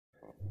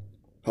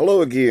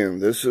Hello again,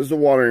 this is the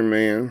Watering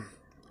Man,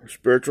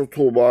 Spiritual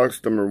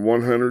Toolbox number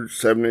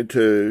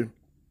 172,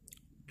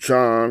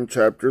 John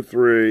chapter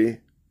 3,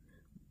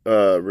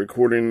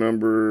 recording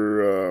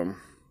number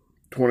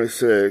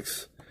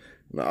 26,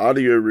 an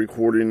audio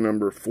recording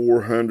number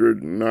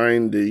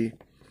 490,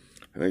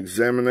 an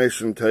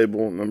examination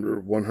table number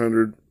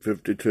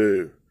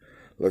 152.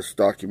 Let's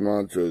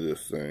document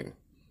this thing,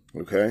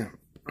 okay?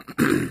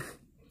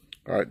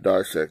 Alright,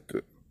 dissect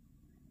it.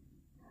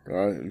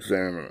 Alright,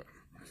 examine it.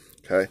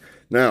 Okay,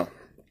 now,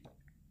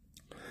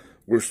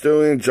 we're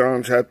still in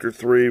John chapter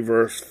 3,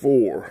 verse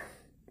 4,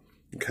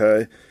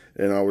 okay,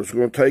 and I was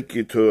going to take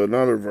you to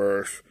another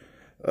verse,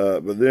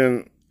 but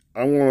then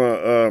I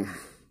want to,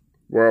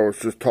 where I was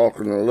just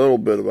talking a little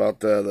bit about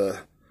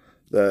that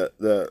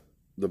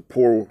the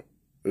poor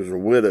is a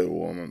widow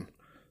woman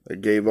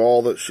that gave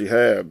all that she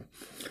had.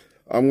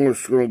 I'm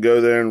just going to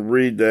go there and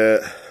read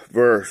that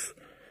verse,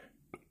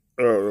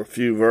 a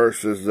few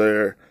verses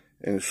there,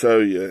 and show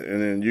you, and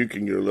then you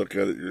can go look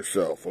at it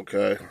yourself,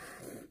 okay?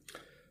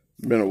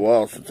 It's been a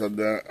while since I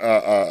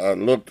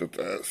looked at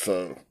that,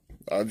 so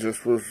I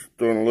just was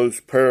doing a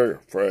loose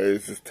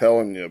paraphrase, just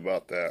telling you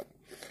about that.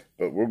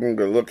 But we're going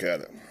to go look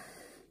at it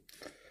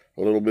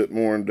a little bit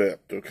more in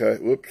depth, okay?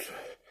 Whoops.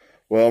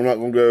 Well, I'm not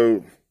going to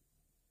go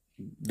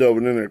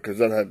delving in there, because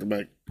I'd have to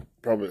make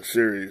probably a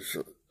series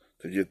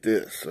to get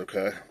this,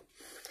 okay?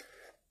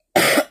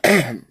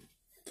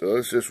 So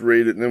let's just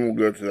read it, and then we'll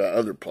go to that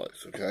other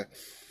place, okay?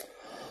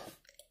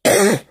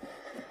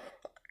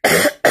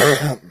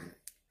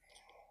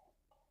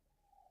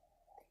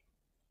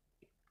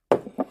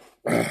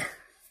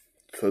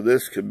 So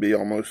this could be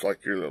almost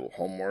like your little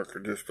homework, or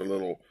just a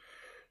little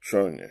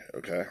showing you,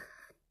 okay?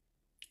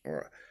 All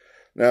right.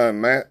 Now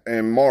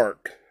in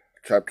Mark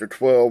chapter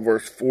 12,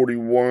 verse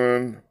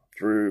 41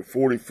 through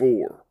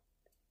 44,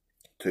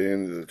 to the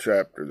end of the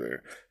chapter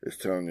there, is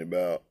telling you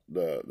about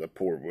the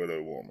poor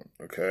widow woman,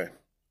 okay?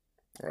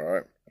 All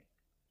right.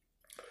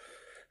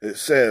 It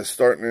says,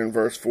 starting in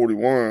verse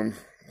 41,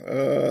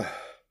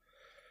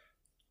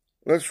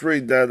 let's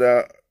read that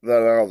out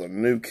of the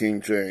New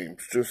King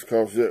James, just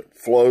because it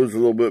flows a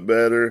little bit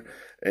better,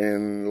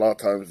 and a lot of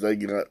times they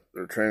get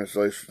their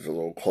translations a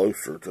little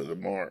closer to the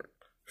mark.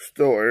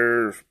 Still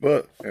errors,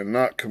 and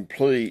not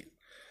complete,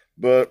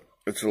 but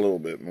it's a little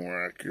bit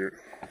more accurate.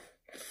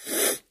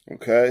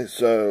 Okay,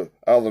 so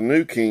out of the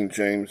New King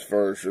James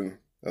Version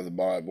of the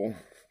Bible,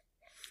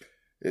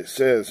 it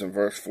says in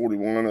verse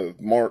 41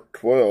 of Mark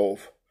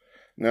 12,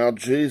 "Now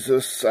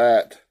Jesus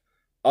sat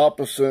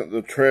opposite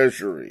the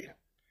treasury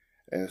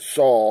and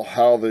saw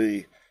how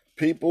the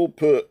people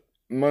put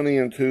money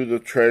into the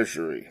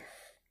treasury,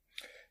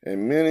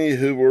 and many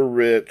who were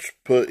rich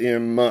put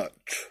in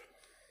much."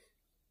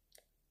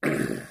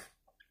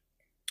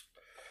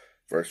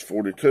 Verse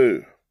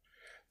 42,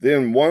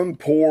 "Then one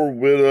poor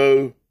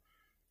widow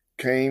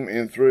came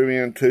and threw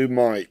in 2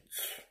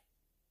 mites,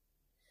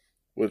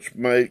 which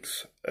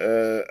makes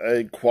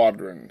a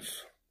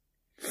quadrans."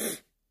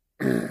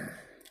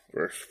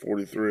 Verse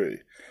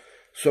 43,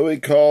 "So he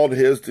called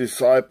his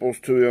disciples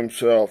to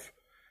himself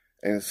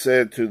and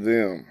said to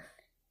them,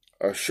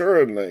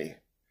 Assuredly,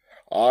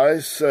 I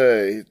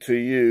say to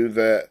you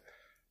that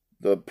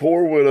the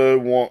poor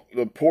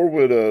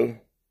widow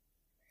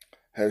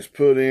has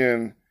put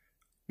in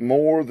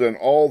more than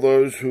all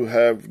those who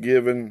have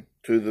given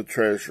to the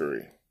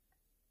treasury."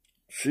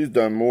 She's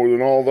done more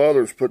than all the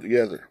others put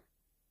together.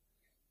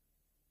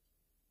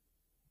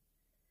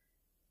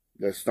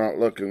 That's not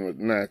looking with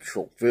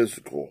natural,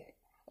 physical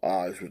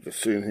eyes, with the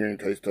seeing, hearing,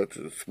 taste, touch,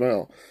 and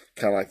smell.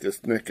 Kind of like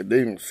this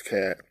Nicodemus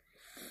cat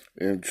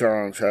in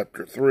John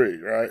chapter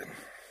 3, right?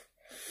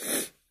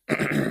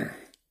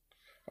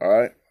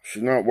 Alright?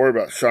 She's not worried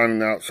about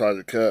shining outside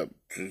the cup.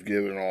 She's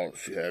giving all that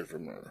she had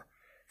from her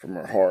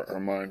heart, her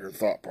mind, her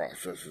thought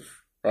processes,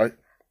 right?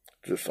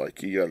 Just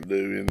like you got to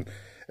do in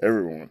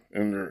everyone,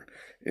 in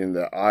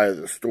the eye of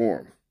the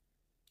storm.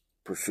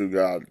 Pursue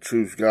God,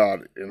 choose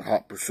God in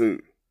hot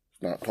pursuit.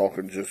 It's not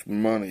talking just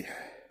money.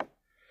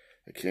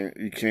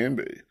 You can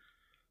be,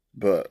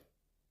 but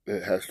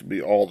it has to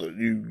be all that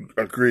you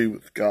agree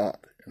with God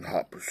in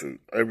hot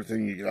pursuit.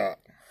 Everything you got.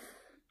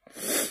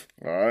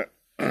 All right.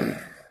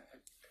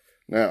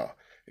 Now,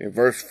 in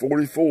verse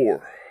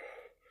 44,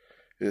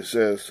 it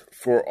says,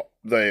 "For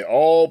they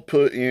all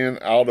put in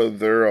out of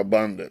their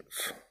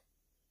abundance."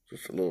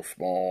 Just a little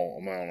small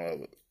amount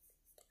of it.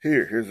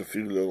 Here's a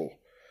few little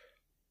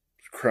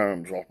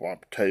crumbs off my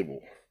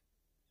table.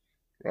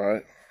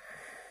 Right?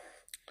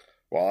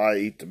 Well, I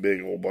eat the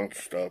big old bunch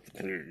of stuff,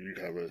 and here you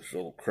have this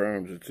little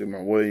crumbs that's in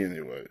my way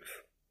anyways.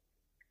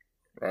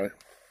 Right?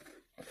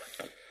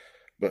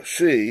 But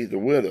she, the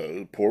widow,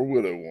 the poor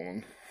widow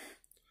woman,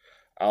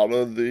 out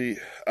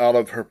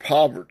of her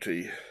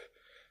poverty,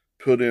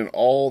 put in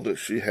all that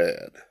she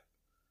had,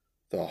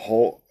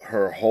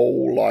 her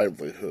whole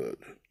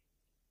livelihood.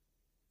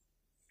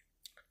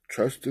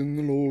 "Trust in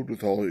the Lord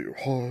with all your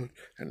heart,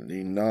 and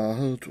lean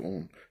not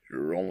on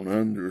your own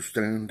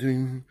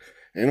understanding.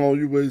 In all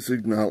your ways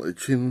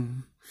acknowledge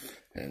him,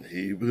 and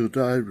he will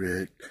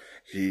direct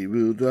He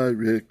will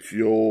direct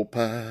your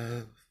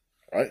path.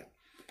 Right?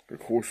 The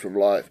course of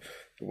life,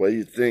 the way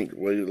you think, the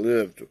way you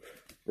live,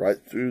 right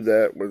through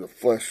that where the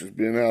flesh is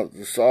being out at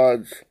the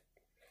sides,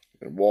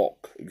 and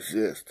walk,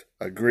 exist,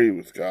 agree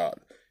with God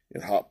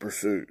in hot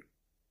pursuit,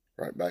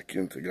 right back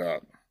into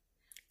God,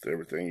 with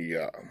everything you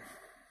got.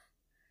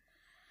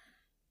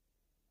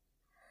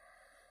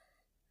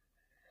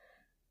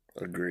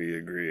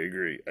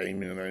 Agree.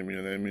 Amen,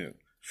 amen, amen.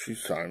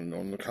 She's signing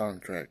on the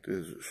contract,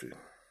 isn't she?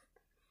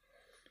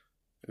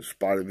 In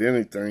spite of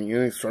anything,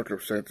 any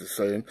circumstances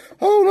saying,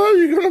 oh no,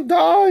 you're going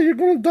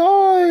to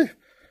die.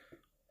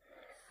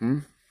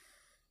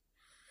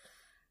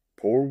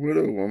 Poor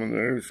widow woman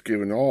there is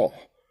giving all,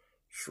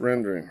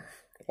 surrendering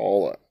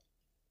all that.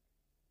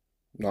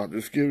 Not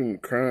just giving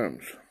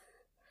crumbs.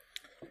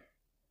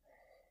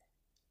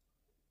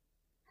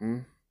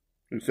 You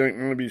think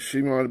maybe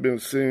she might have been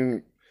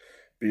seeing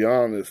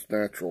beyond this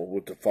natural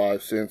with the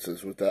five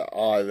senses, with that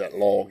eye, that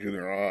log in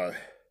her eye.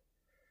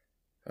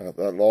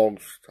 That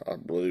log's, I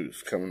believe,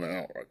 is coming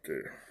out right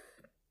there.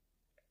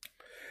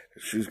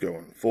 And she's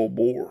going full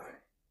bore,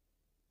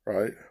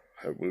 right?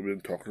 Have we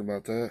been talking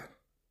about that?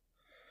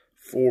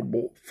 Full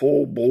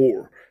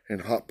bore in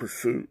hot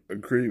pursuit,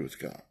 agree with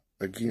God.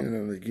 Again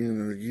and again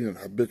and again,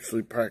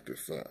 habitually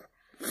practice that.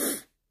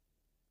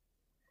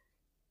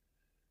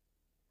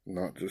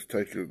 Not just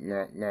take it,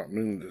 not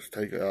meaning just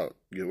take it out,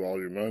 give all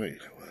your money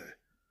away.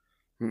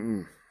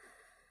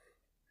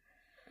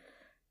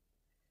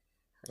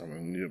 I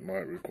mean, it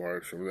might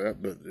require some of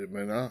that, but it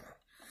may not.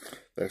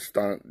 That's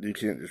not, you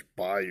can't just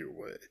buy your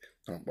way,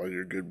 not by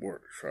your good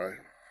works, right?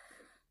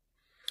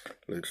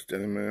 Let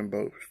steady man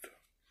boast.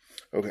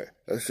 Okay,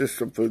 that's just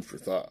some food for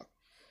thought.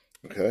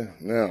 Okay,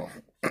 now,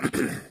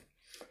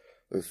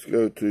 let's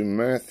go to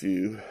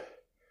Matthew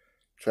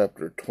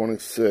chapter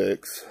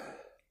 26,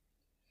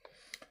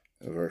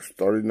 verse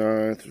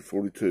 39 through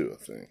 42, I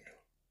think.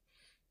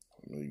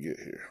 Let me get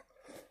here.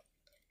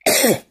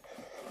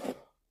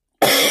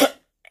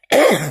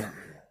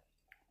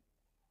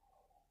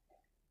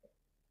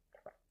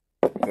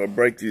 If I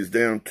break these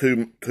down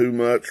too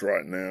much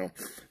right now,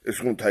 it's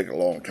going to take a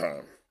long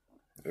time.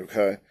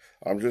 Okay?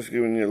 I'm just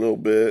giving you a little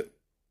bit,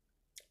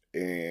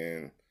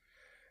 and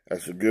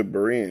as a good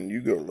Berean, you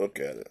go look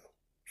at it,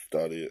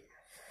 study it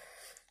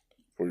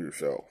for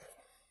yourself.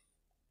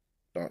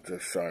 Not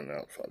just shine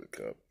outside the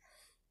cup.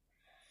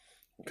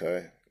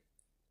 Okay?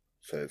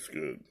 Say it's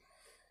good.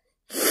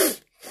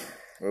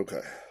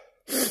 Okay.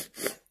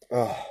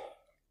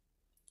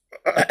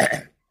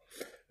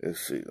 Let's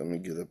see. Let me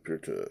get up here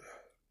to it.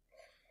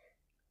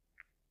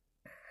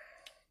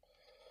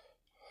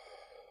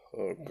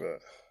 Okay.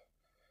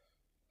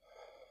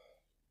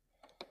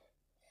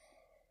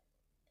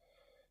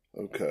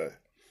 Okay.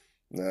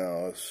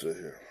 Now, let's see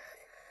here.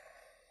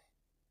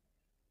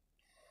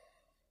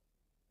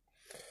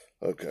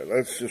 Okay,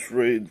 let's just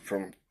read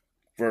from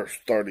verse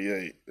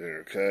 38 there,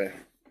 okay?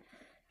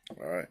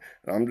 All right.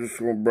 I'm just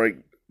going to break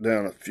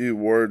down a few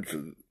words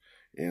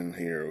in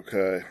here,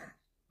 okay?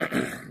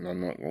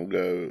 I'm not going to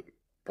go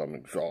from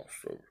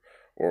exhaustive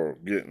or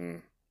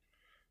getting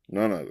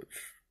none of it's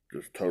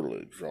just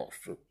totally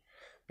exhaustive.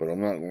 But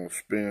I'm not going to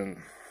spend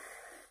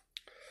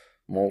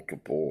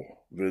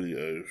multiple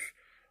videos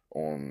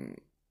on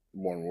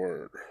one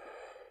word.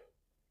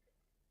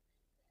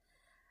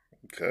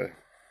 Okay?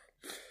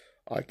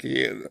 I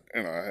can,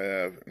 and I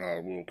have, and I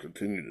will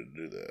continue to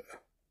do that.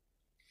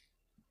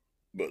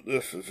 But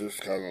this is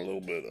just kind of a little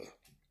bit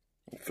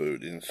of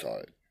food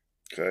insight.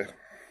 Okay?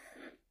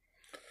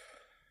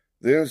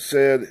 Then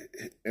said,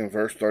 in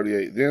verse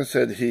 38, then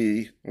said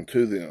he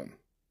unto them,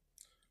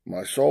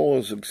 my soul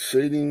is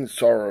exceeding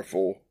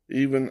sorrowful,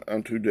 even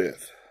unto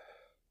death.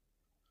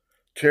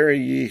 Tarry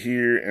ye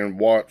here and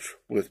watch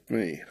with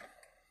me.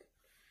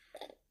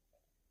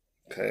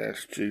 Okay,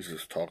 that's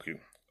Jesus talking.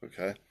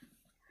 Okay?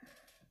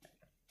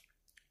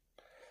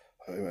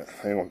 Wait a minute,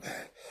 hang on.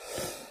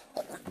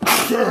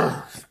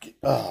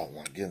 Oh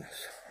my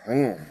goodness.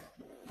 Hang on.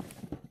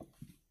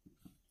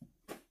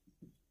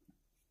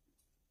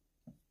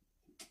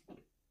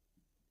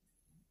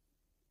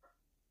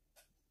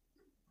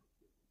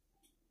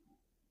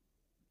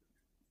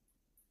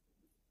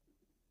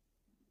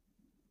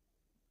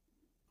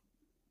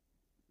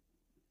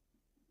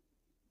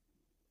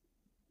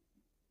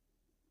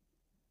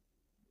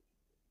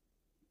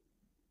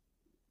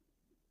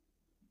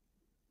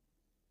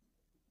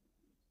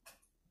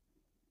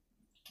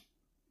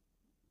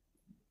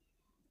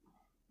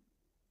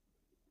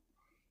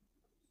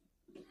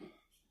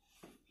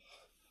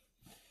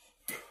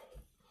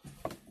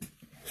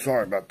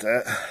 Sorry about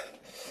that.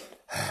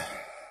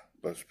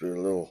 Must be a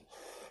little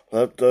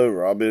left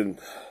over.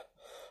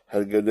 Had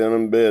to go down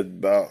in bed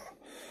about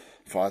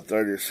 5:30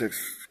 or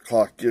 6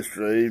 o'clock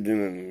yesterday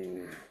evening,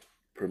 and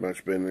pretty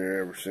much been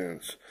there ever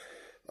since.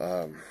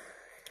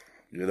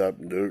 Get up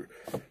and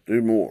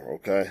do more,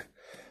 okay?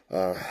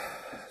 I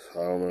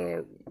don't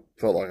know. I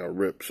felt like I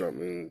ripped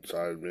something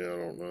inside me. I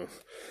don't know.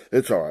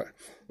 It's alright.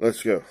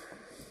 Let's go.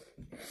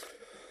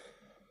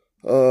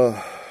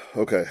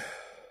 Okay.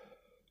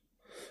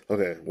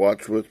 Okay,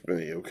 watch with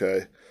me,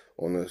 okay,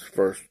 on this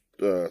verse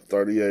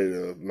 38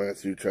 of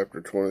Matthew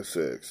chapter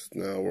 26.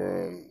 Now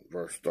we're on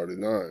verse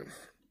 39.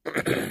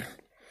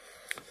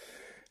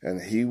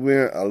 And he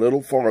went a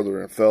little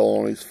farther and fell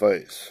on his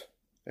face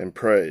and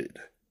prayed,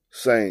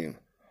 saying,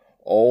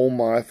 O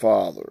my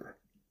Father,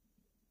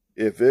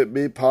 if it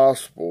be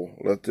possible,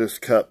 let this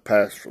cup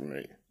pass from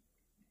me.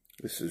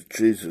 This is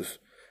Jesus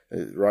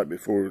right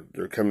before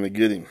they're coming to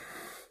get him.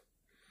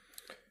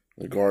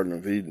 The Garden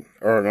of Eden.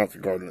 Or not the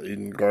Garden of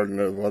Eden. Garden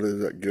of, what is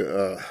that?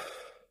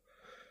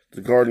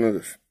 The Garden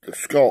of the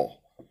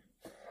Skull.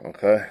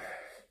 Okay?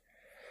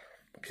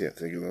 I can't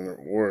think of another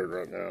word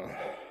right now.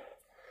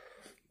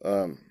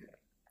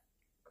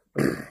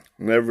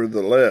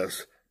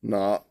 Nevertheless,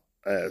 not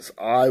as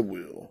I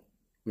will,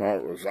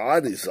 not as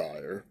I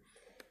desire,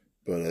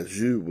 but as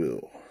you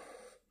will.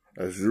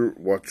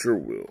 What's your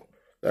will.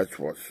 That's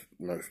what's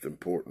most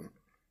important.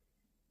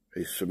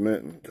 He's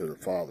submitting to the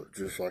Father,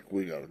 just like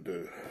we got to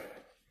do.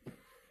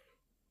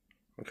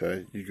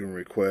 Okay, you can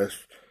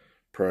request,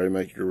 pray,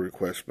 make your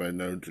request made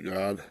known to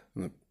God,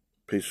 and the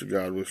peace of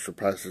God, which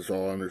surpasses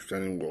all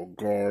understanding, will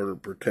guard or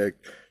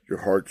protect your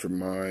hearts and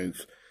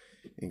minds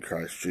in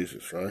Christ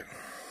Jesus, right?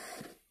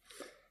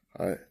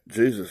 All right,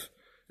 Jesus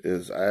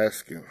is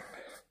asking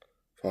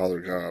Father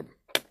God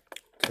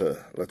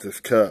to let this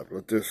cup,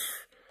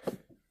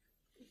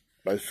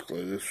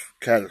 basically this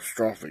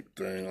catastrophic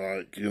thing,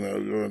 like,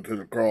 going to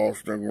the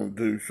cross, they're going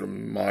to do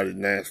some mighty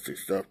nasty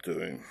stuff to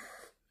him.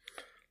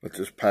 Let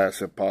this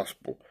pass if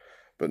possible,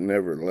 but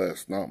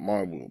nevertheless, not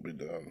my will be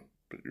done,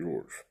 but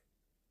yours.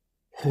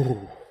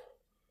 Whew.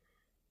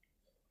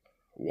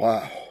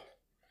 Wow.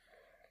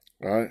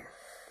 Right?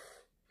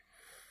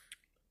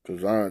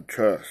 Because I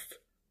trust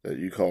that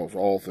you cause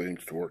all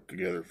things to work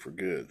together for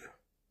good.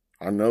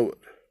 I know it.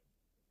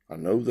 I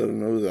know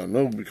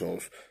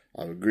because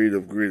I've agreed.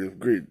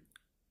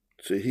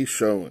 See, he's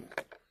showing.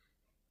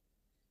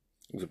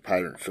 He's a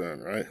pattern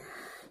son, right?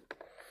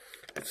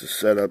 It's a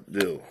set-up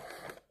deal.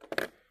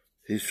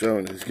 He's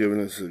showing, he's giving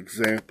us an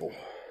example.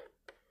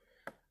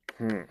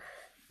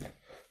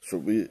 So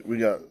we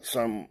got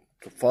some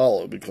to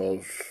follow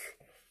because,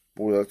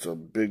 boy, that's a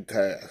big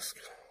task.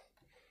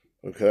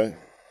 Okay?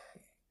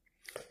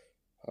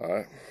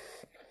 Alright?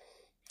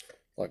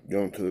 Like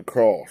going to the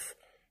cross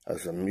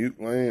as a mute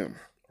lamb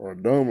or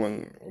a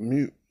dumbling, a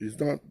mute. He's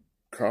not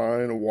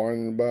crying or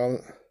whining about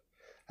it.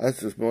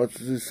 That's as much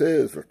as he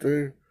says right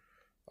there.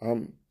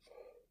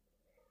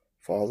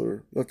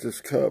 Father, let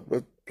this cup,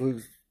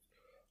 please,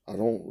 I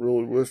don't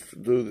really wish to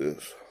do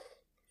this,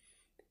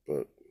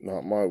 but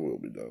not my will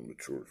be done,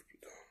 but yours be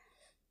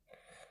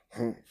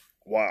done.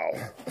 Wow.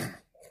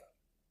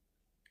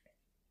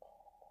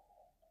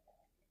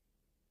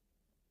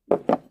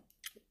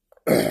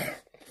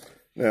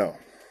 Now,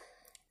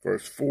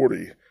 verse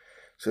 40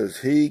 says,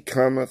 He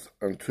cometh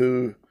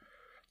unto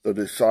the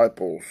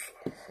disciples.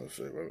 Let's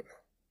see, wait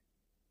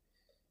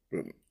a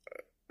minute.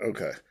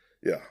 Okay,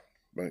 yeah,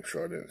 make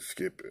sure I didn't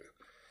skip it.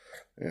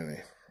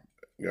 And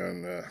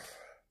going to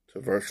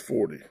verse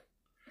 40,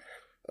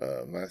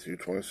 Matthew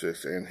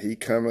 26, and he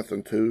cometh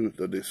unto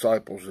the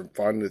disciples and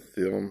findeth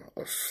them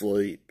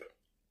asleep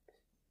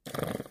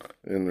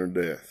in their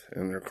death,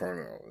 in their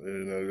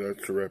carnality.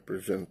 That's a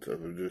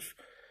representative of just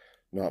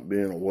not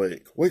being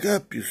awake. Wake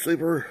up, you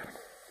sleeper!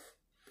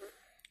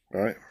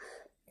 Right?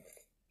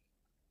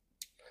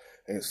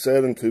 And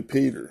said unto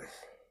Peter,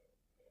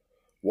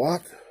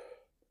 What?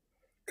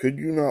 Could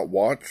you not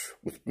watch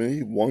with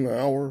me 1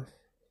 hour?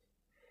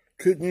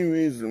 Couldn't you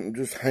even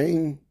just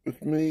hang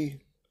with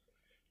me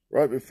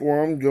right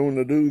before I'm going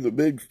to do the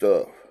big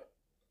stuff?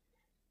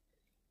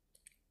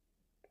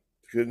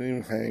 Couldn't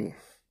even hang.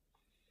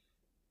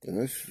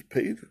 And this is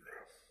Peter.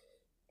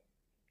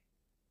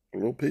 A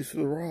little piece of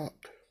the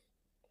rock.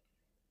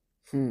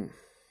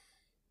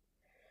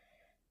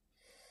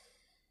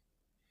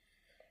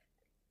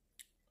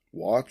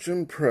 Watch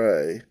and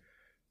pray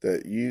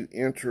that you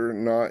enter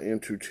not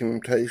into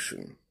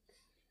temptation.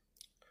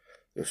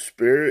 The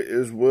spirit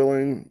is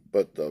willing,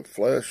 but the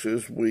flesh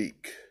is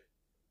weak.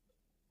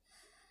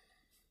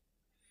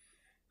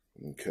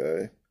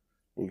 Okay,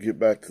 we'll get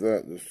back to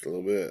that in just a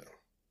little bit.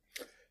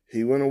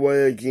 He went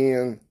away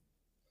again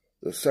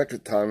the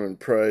second time and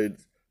prayed,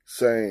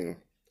 saying,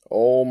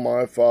 O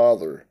my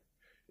Father,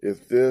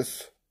 if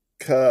this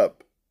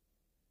cup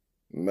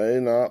may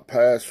not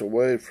pass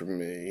away from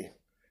me,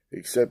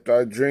 except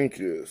I drink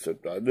it,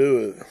 except I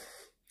do it,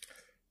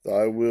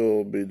 thy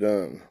will be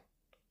done.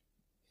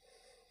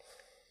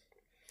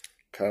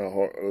 Kind of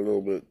hard, a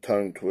little bit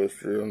tongue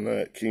twister on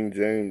that King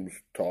James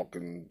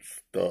talking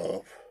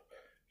stuff.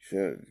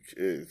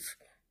 It's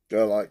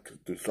got like to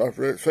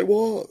decipher it. Say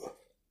what?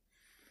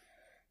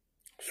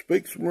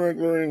 Speak some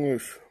regular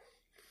English.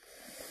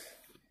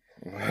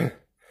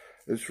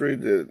 Let's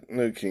read the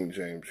New King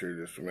James here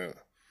just a minute.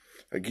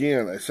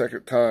 Again, a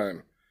second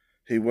time,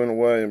 he went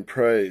away and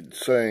prayed,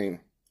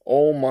 saying,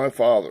 O my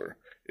Father,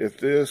 if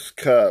this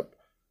cup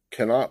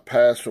cannot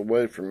pass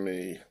away from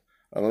me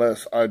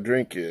unless I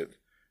drink it,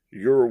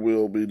 your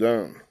will be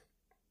done.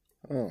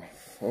 Oh,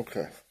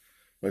 okay.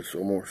 Makes a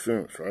little more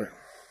sense, right?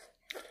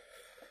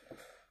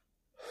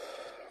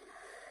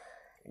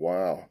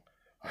 Wow.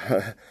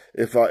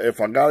 if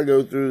I gotta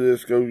go through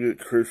this, go get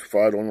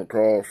crucified on the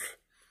cross,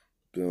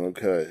 then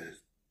okay,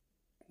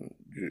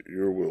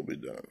 your will be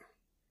done.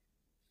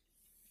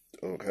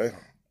 Okay?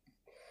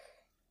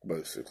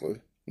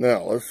 Basically.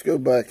 Now, let's go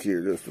back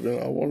here just a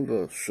minute. I wanted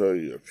to show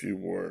you a few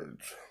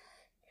words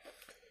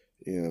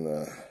in,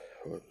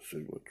 let's see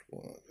which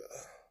one I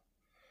got.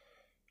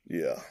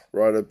 Yeah,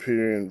 right up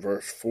here in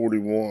verse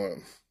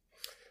 41.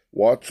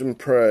 Watch and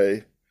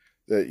pray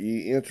that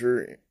ye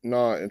enter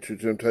not into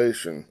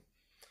temptation.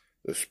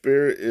 The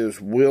spirit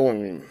is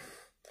willing.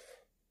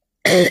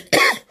 Oh,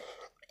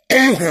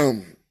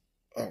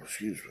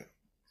 excuse me.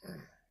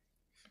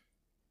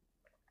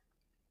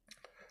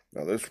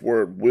 Now, this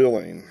word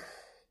willing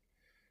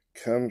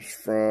comes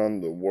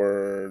from the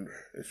word,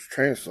 it's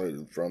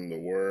translated from the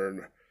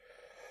word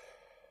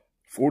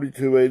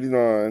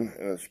 4289,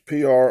 and it's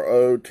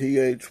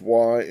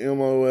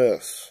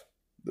PROTHYMOS,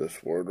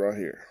 this word right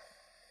here.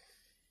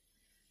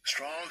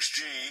 Strong's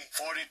G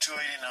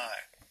 4289.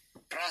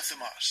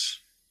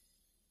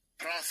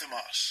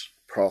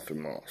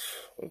 Prothymos,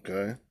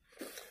 okay?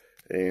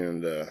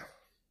 And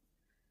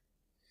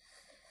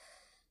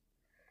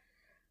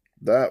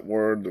that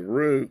word, the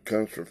root,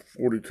 comes from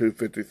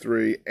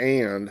 4253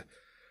 and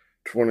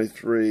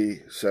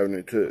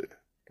 2372.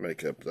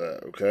 Make up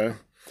that, okay?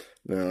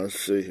 Now, let's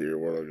see here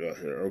what I got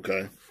here.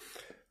 Okay.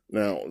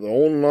 Now, the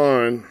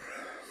online,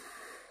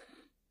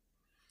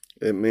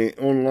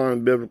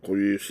 online biblical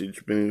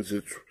usage means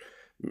it's,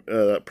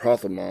 that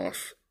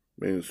prothymos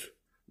means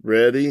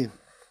ready,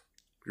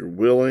 you're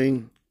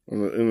willing.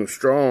 In the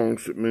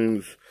Strong's, it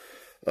means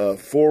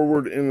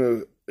forward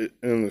in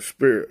the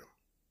spirit.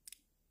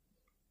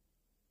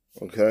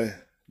 Okay?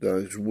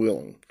 That he's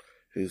willing.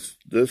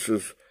 This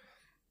is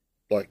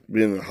like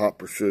being in hot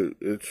pursuit.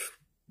 It's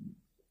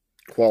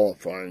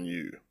qualifying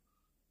you.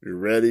 You're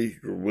ready,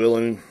 you're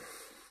willing.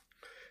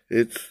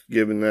 It's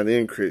giving that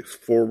increase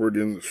forward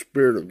in the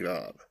Spirit of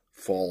God,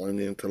 falling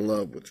into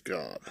love with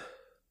God.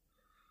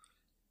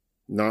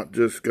 Not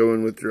just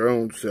going with your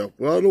own self.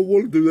 Well, I don't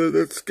want to do that.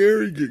 That's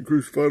scary, getting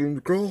crucified on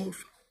the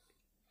cross.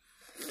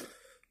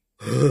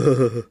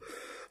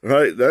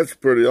 Right? That's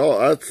pretty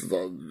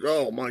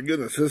oh my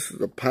goodness, this is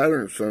the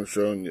pattern I'm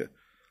showing you.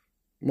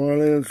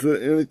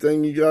 Marlene,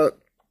 anything you got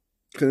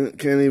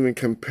can't even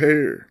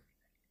compare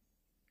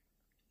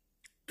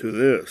to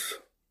this.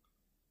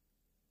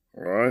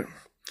 Alright?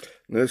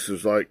 This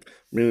is like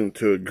meaning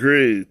to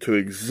agree, to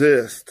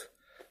exist,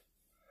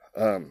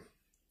 to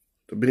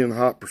be in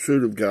hot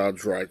pursuit of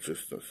God's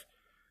righteousness.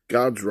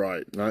 God's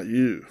right, not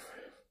you.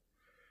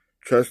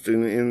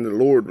 Trusting in the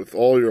Lord with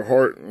all your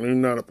heart and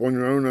lean not upon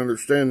your own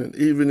understanding,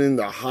 even in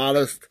the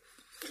hottest,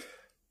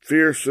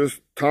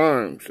 fiercest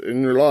times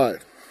in your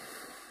life.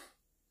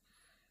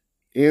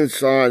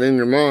 Inside in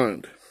your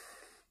mind.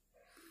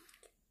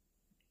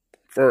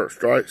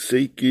 First, right?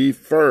 Seek ye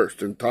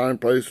first in time,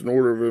 place, and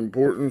order of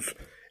importance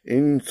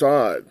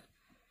inside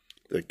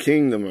the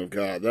kingdom of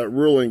God. That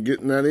ruling,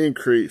 getting that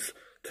increase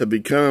to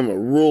become a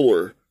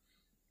ruler,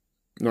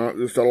 not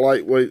just a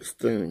lightweight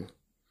thing.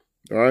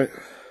 Right?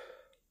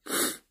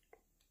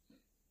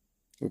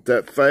 With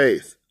that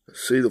faith, the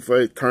seed of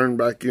faith turned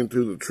back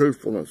into the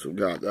truthfulness of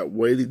God. That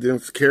weighty,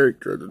 dense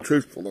character, the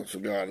truthfulness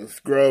of God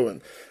is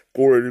growing.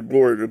 Glory to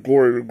glory to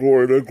glory to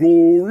glory to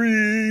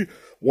glory.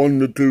 1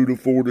 to 2 to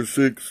 4 to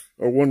 6,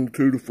 or 1 to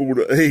 2 to 4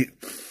 to 8.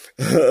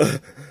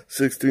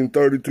 16,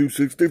 32,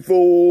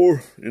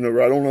 64. You know,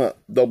 right on that.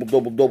 Double,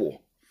 double,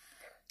 double.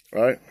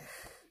 Right?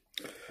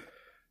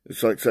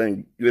 It's like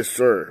saying, yes,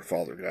 sir,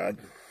 Father God.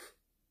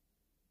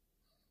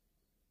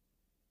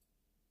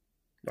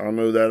 I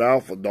know that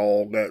alpha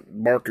dog, that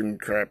barking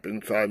crap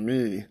inside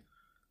me,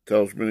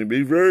 tells me to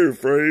be very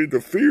afraid. The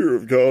fear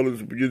of God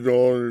is beginning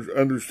to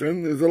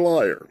understand is a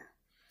liar.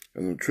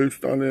 And the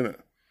truth's not in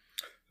it.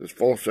 This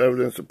false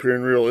evidence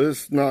appearing real,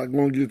 it's not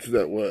going to get you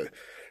that way.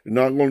 You're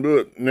not going to do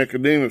it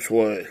Nicodemus'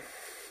 way.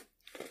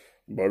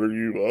 Butter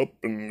you up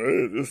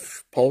and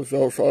just polish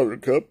outside of the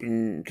cup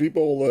and keep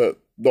all that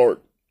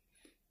dark,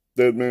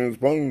 dead man's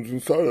bones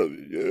inside of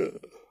you. Yeah.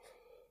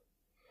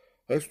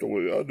 That's the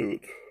way I do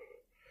it.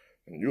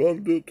 And you ought to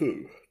do it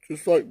too.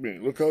 Just like me.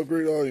 Look how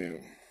great I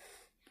am.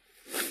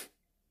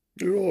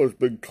 You know, all those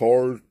big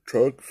cars,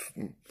 trucks,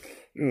 and,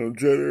 you know,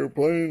 jet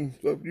airplanes,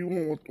 stuff. You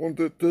want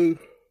that too?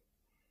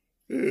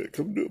 Yeah,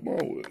 come do it my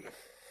way.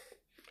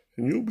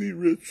 And you'll be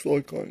rich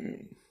like I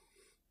am.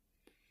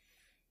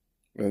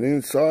 And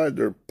inside,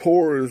 they're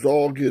poor as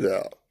all get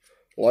out.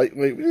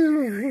 Lightweight,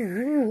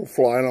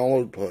 flying all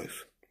over the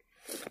place.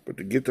 But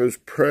to get those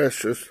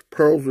precious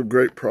pearls of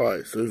great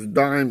price, those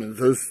diamonds,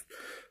 those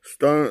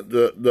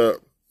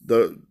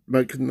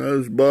making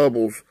those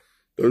bubbles,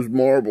 those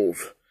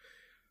marbles,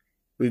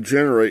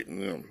 regenerating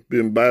them,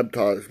 being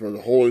baptized by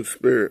the Holy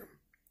Spirit,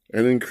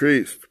 and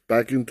increased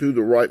back into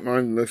the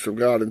right-mindedness of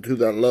God, into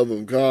that love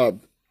of God,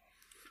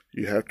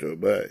 you have to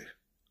obey,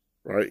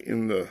 right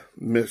in the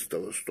midst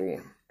of a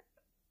storm.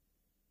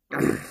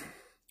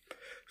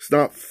 It's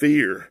not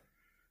fear.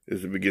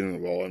 is the beginning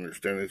of all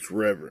understanding. It's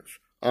reverence,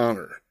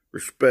 honor,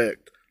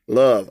 respect,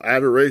 love,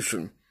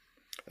 adoration,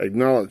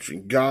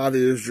 acknowledging God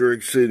is your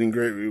exceeding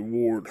great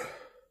reward.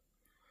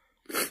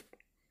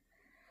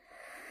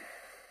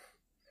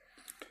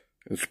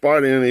 In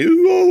spite of any,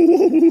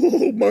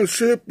 oh, my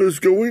ship is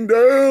going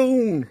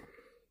down.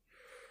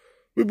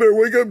 We better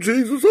wake up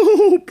Jesus.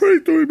 Oh, pray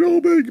to him.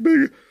 Oh,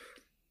 beg.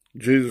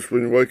 Jesus,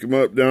 when you wake him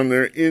up down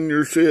there in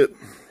your ship.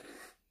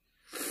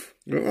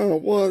 Oh,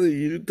 what are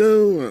you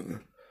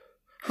doing?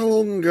 How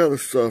long I gotta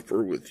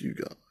suffer with you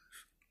guys?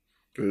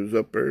 Goes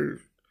up there,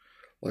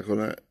 like in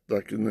that,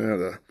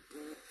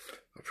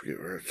 I forget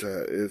where it's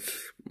at.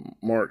 It's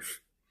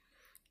Mark's.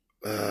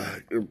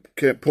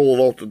 Can't pull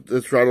it off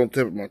it's right on the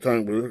tip of my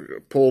tongue,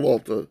 but pull it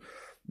off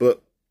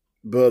but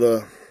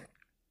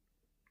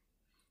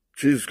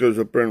Jesus goes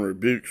up there and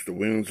rebukes the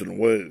winds and the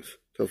waves.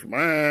 Tells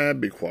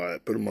them, be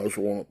quiet, put a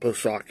muzzle on it, put a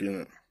sock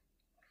in it.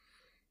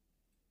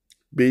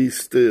 Be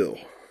still.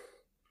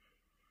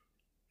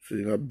 So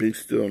you gotta be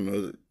still and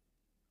know that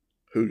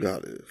who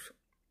God is.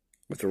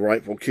 Let the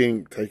rightful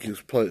king take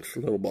his place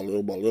little by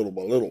little by little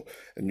by little,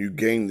 and you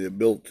gain the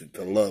ability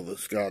to love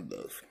as God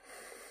does.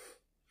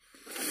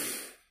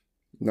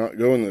 Not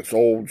going this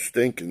old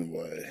stinking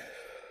way.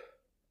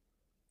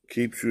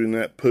 Keeps you in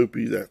that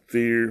poopy, that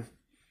fear,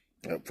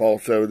 that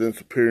false evidence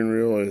appearing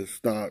real.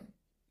 It's not.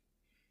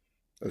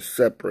 It's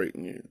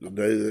separating you.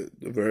 The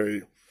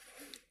very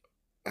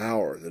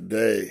hour, the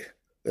day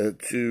that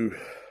the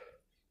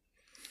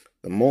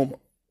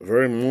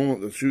very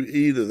moment that you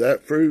eat of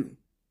that fruit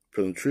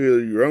from the tree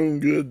of your own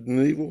good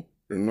and evil,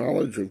 your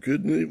knowledge of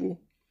good and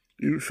evil,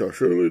 you shall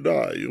surely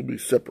die. You'll be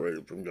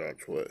separated from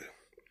God's way.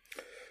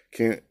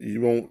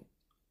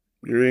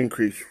 Your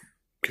increase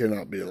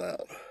cannot be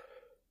allowed.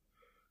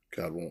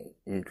 God won't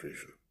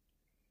increase you.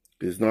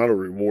 He's not a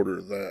rewarder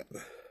of that.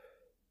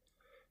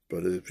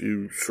 But if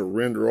you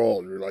surrender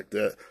all, you're like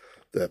that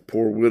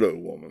poor widow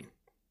woman,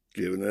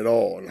 giving it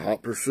all in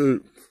hot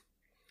pursuit.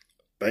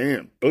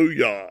 Bam,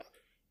 booyah.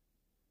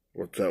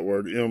 What's that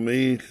word?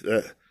 M-E,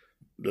 that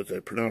they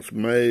pronounce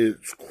may,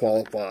 it's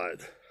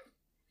qualified.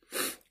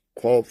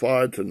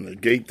 Qualified to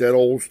negate that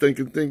old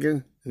stinking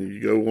thinking, and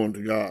you go on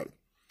to God.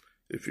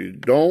 If you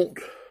don't,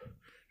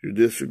 you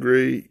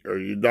disagree, or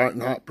you're not in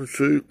hot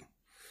pursuit,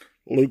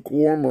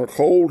 lukewarm or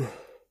cold,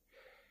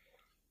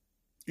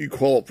 you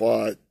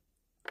qualify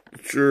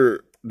that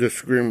you're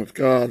disagreeing with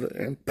God,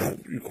 and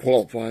you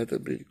qualify to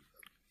be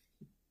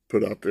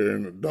put out there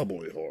in a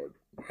doubly hard,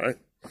 right?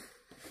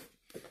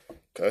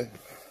 Okay.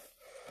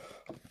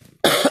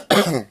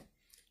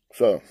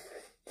 So,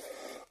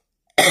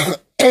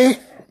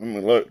 let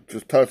me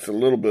just touch a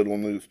little bit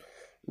on these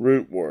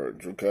root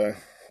words, okay?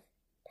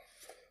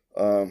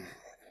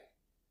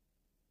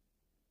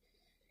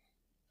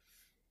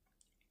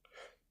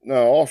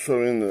 Now,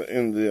 also in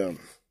the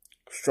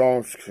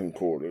Strong's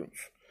Concordance,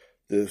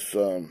 this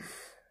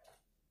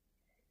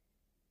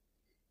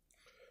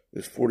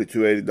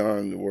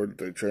 4289, the word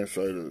that they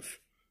translate as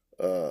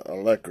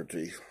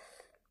alacrity,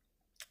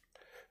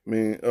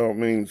 means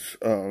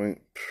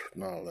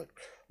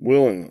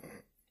willing.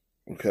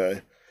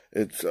 Okay,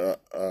 it's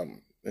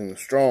in the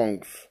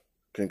Strong's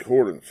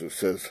Concordance it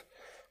says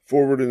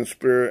forward in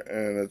spirit,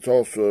 and it's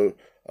also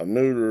a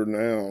neuter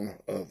noun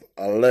of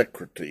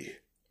alacrity.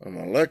 And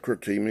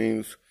alacrity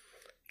means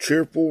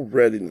cheerful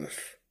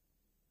readiness,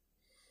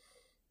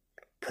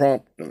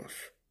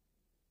 promptness.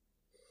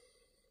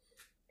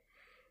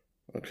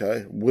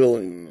 Okay,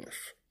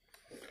 willingness.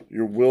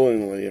 You're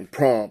willingly and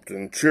prompt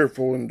and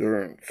cheerful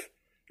endurance.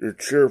 You're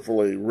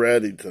cheerfully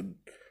ready to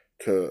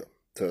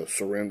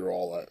surrender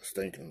all that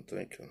stinking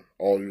thinking,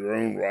 all your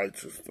own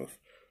righteousness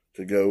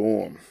to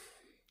go on.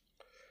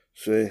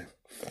 See,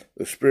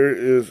 the Spirit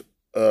is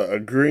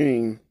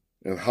agreeing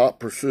in hot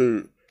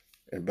pursuit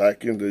and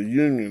back into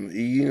union,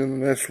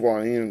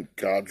 E-N-S-Y-N,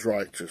 God's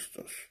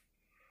righteousness.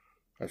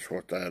 That's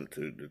what the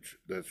attitude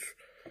that's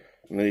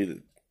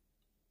needed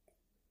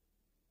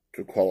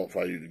to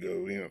qualify you to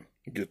go in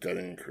and get that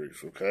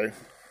increase, okay?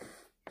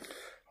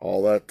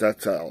 All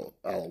that's out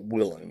of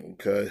willing,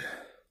 okay?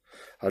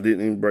 I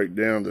didn't even break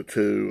down the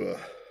two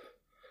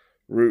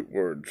root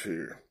words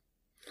here.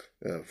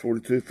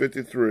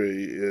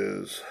 4253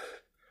 is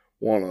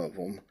one of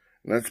them,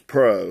 and that's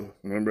pro.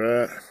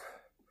 Remember that?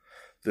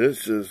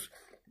 This is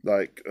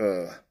like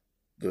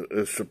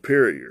the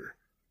superior,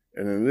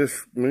 and in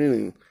this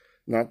meaning,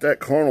 not that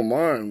carnal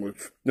mind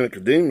which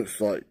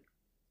Nicodemus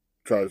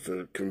tries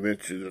to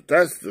convince you that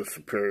that's the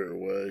superior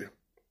way.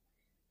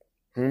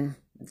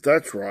 If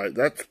that's right,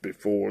 that's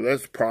before,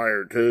 that's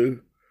prior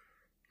to.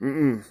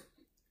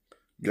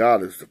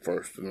 God is the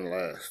first and the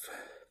last.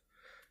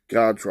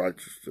 God's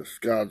righteousness,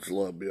 God's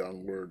love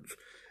beyond words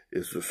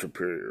is the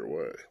superior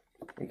way.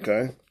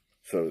 Okay?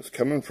 So it's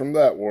coming from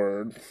that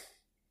word,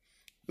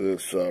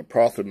 this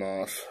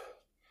prothemos,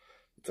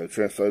 they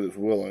translate as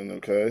willing,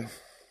 okay?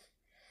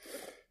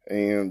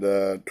 And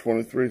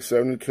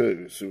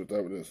 2372, see what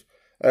that is.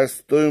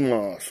 That's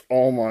thumos.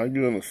 Oh my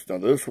goodness. Now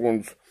this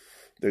one's,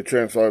 they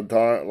translate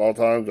a lot of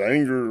times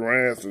anger,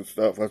 wrath, and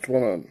stuff. That's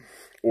one of them.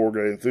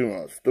 orge,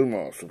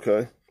 thumos,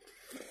 okay?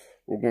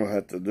 We're going to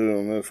have to do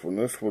on this one.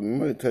 This one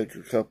may take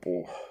a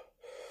couple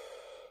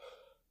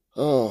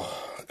of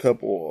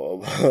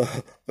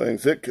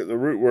things. The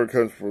root word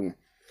comes from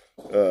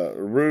the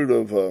root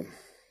of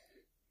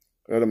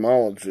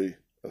etymology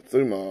of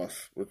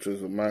thumos, which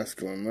is a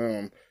masculine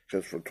noun,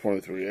 comes from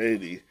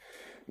 2380.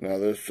 Now,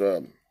 this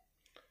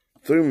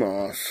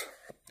thumos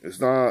is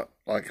not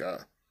like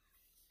a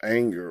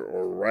anger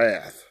or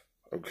wrath,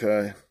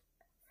 okay?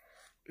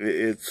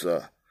 It's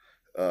a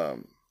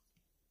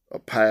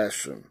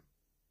passion,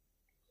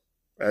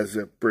 as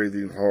if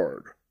breathing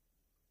hard,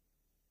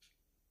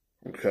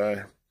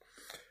 okay?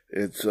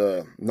 It's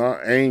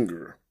not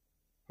anger,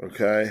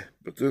 okay?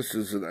 But this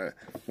is not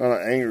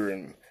an anger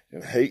in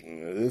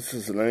hating. This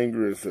is an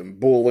anger as in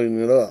boiling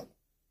it up.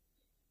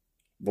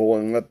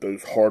 Boiling up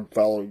those hard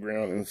fallow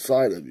ground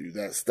inside of you.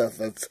 That stuff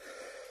that's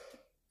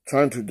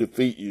trying to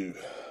defeat you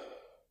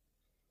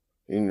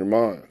in your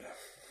mind,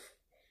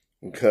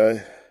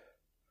 okay?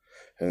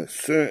 And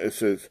it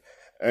says,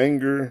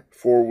 anger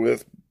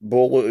forthwith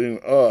boiling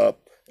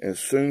up and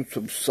soon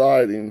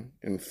subsiding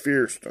in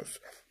fierceness.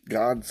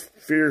 God's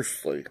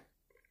fiercely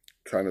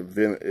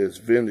is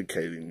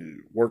vindicating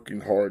you,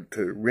 working hard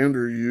to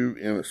render you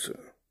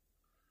innocent,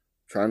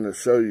 trying to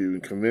show you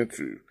and convince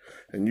you.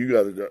 And you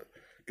got to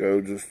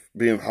go just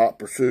be in hot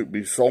pursuit,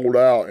 be sold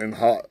out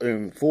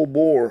in full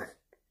bore.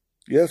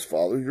 Yes,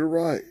 Father, you're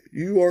right.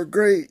 You are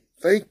great.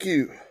 Thank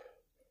you.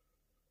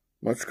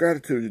 Much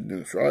gratitude in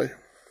this, right?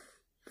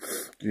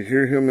 You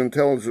hear him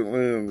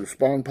intelligently and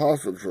respond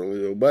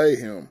positively, obey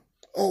him.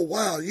 Oh,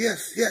 wow,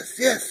 yes, yes,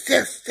 yes,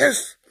 yes,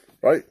 yes,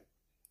 right?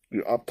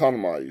 You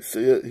optonomize, you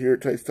see it, hear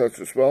it, taste, touch,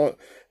 or smell it,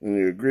 and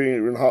you agree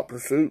you're in hot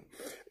pursuit,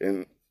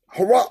 and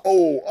hurrah,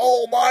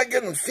 oh my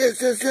goodness,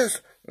 yes, yes, yes.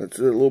 That's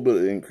a little bit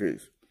of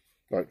increase,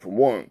 like from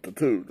 1 to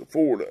 2 to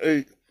 4 to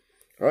 8,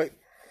 right?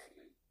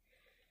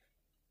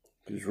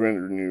 He's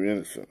rendering you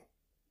innocent.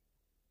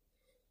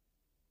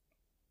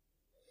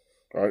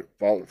 Right?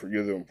 Father,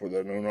 forgive them, for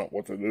they know not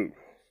what they do.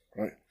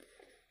 Right?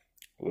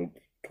 Luke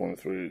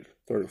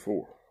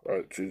 23:34.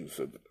 Right? Jesus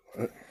said that.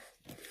 Right?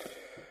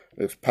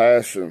 It's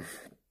passion.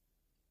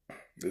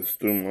 It's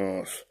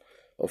thumos.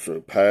 Also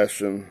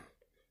passion.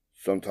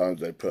 Sometimes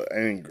they put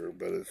anger,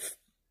 but it's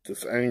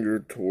just anger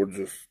towards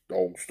this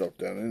old stuff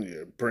down in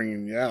you,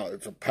 bringing you out.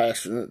 It's a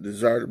passionate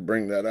desire to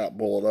bring that out,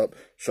 boil it up.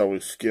 Shall we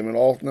skim it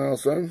off now,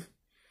 son?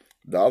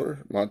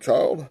 Daughter, my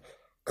child?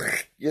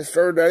 Yes,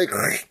 sir, Daddy.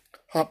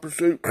 Hot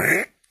pursuit,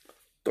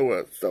 throw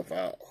that stuff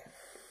out.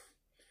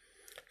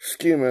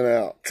 Skim it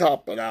out,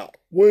 chop it out,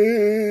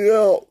 way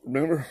out,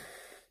 remember?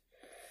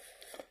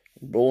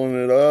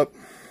 Boiling it up,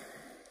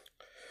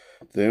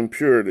 the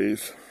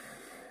impurities,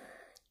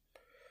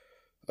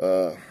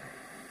 that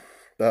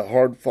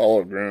hard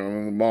fallow ground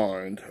in the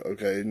mind,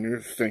 okay, and your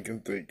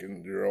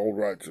thinking, your old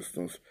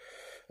righteousness,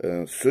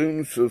 and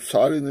soon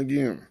subsiding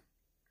again.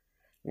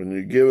 When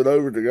you give it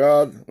over to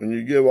God, when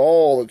you give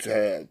all that you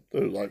had,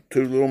 there's like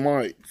 2 little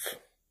mites.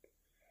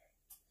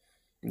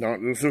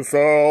 Not just this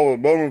all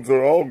abundance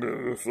are all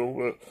good, just a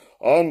little bit.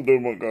 I'm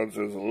doing what God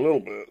says a little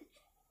bit.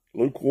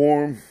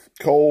 Lukewarm,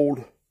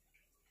 cold,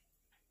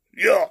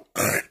 yuck,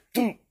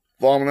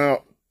 vomit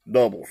out,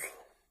 doubles.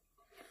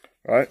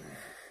 Right?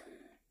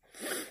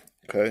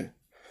 Okay?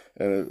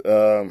 And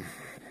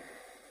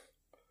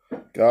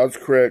God's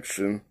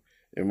correction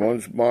in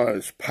one's mind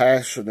is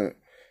passionate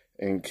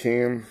and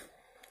can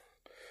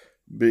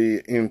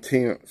be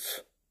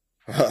intense.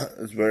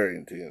 It's very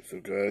intense,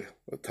 okay?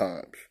 At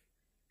times.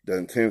 The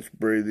intense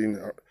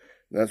breathing,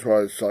 that's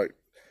why it's like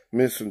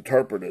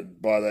misinterpreted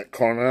by that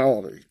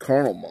carnal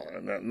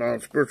mind, that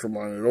non-spiritual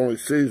mind. It only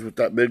sees with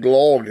that big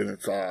log in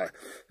its eye.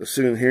 The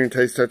seeing, hearing,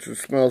 taste, touch, and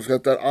smell's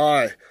got that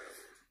eye.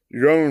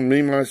 Your own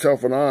me,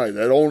 myself, and I.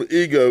 That old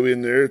ego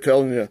in there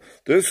telling you,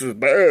 this is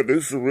bad,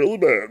 this is really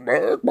bad.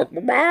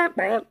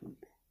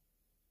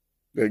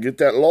 They get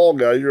that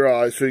log out of your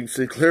eye so you can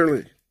see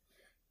clearly.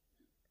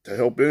 To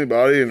help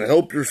anybody and to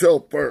help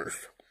yourself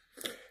first.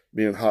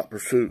 Be in hot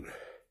pursuit.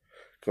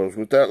 Because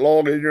with that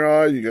log in your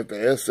eye, you got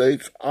the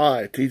SHITTS.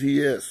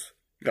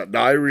 You got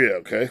diarrhea,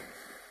 okay?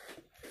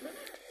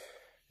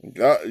 You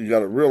got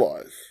to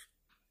realize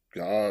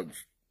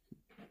God's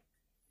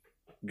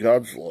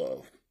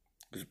love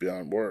is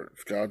beyond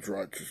words. God's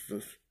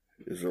righteousness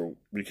is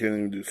we can't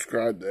even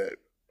describe that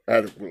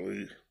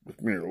adequately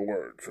with mere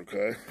words,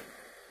 okay?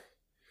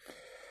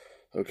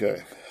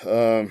 Okay.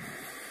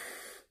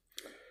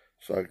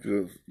 It's like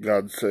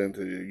God's saying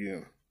to you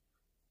again,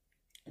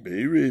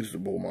 be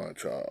reasonable, my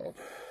child.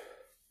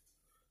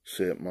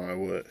 Set my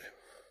way.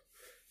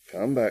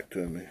 Come back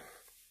to me.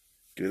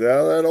 Get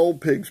out of that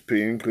old pig's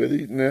pee and quit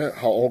eating that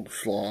hog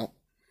slop.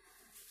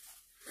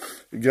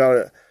 You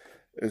gotta,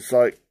 it's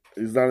like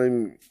he's not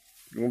even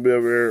going to be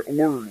over there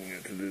ordering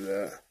you to do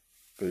that.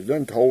 But he's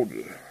done told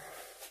you.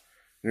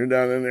 You're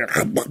down in there,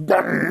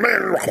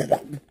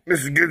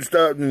 this is good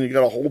stuff, and then you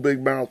got a whole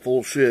big mouth full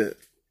of shit.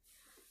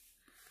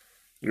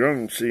 You're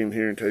only seeing,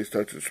 hearing, taste,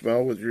 touch, and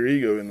smell with your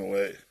ego in the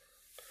way.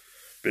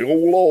 Big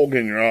old log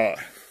in your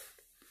eye.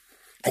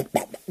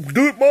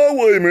 Do it my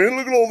way, man.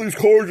 Look at all these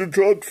cars and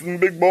trucks and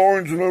big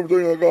barns and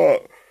everything I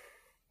got.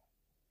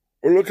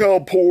 Or look how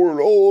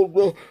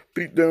poor,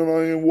 beat down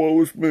I am,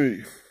 woe is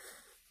me.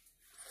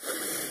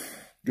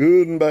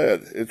 Good and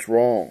bad. It's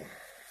wrong.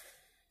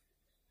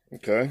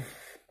 Okay?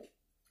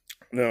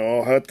 Now,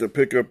 I'll have to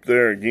pick up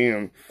there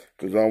again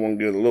because I want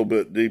to get a little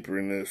bit deeper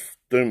in this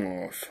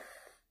thumos.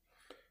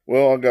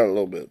 Well, I got a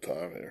little bit of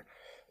time here.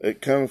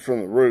 It comes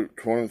from the root,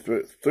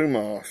 23,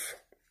 thumos.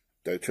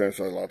 They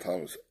translate a lot of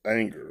times as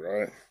anger,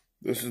 right?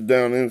 This is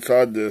down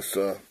inside this,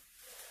 let's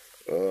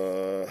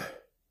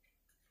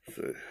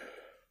see.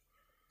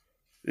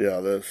 Yeah,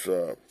 this,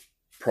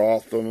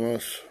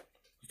 prothemos,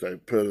 they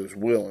put as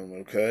willing,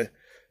 okay?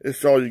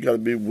 It's all you got to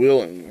be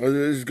willing.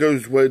 This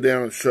goes way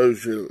down and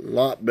shows you a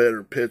lot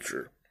better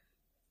picture.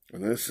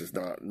 And this is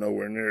not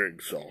nowhere near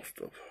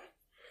exhaustive.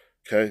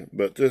 Okay,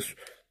 but this,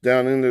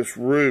 down in this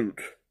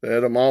root, the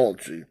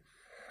etymology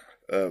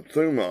of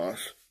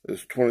thumos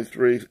is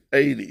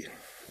 2380.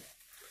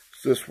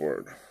 It's this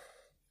word.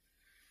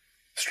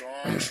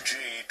 Strong's G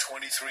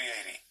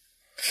 2380.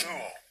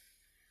 Thuol.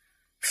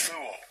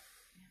 Thuol.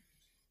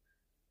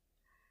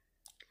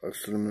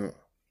 Listen a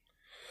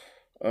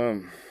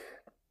minute.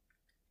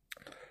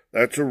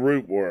 That's a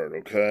root word,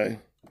 okay?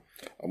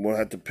 I'm going to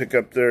have to pick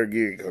up there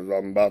again because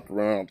I'm about to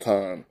run out of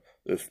time.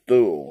 This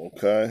thuol,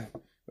 okay?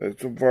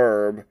 It's a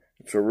verb.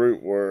 It's a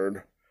root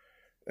word.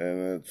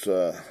 And it's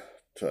to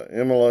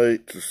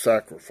immolate, to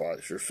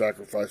sacrifice. You're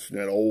sacrificing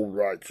that old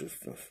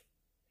righteousness.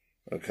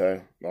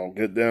 Okay? I'll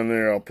get down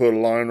there. I'll put a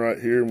line right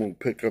here and we'll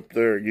pick up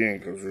there again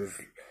because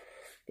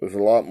there's a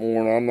lot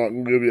more. And I'm not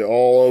going to give you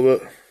all of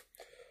it.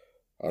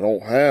 I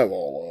don't have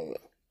all of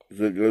it.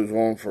 Because it goes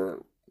on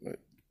for...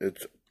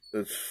 It's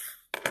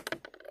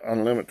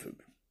unlimited.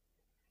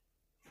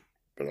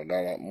 But I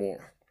got a lot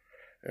more.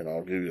 And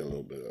I'll give you a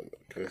little bit of it.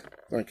 Okay?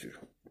 Thank you.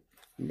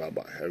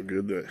 Bye-bye. Have a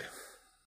good day.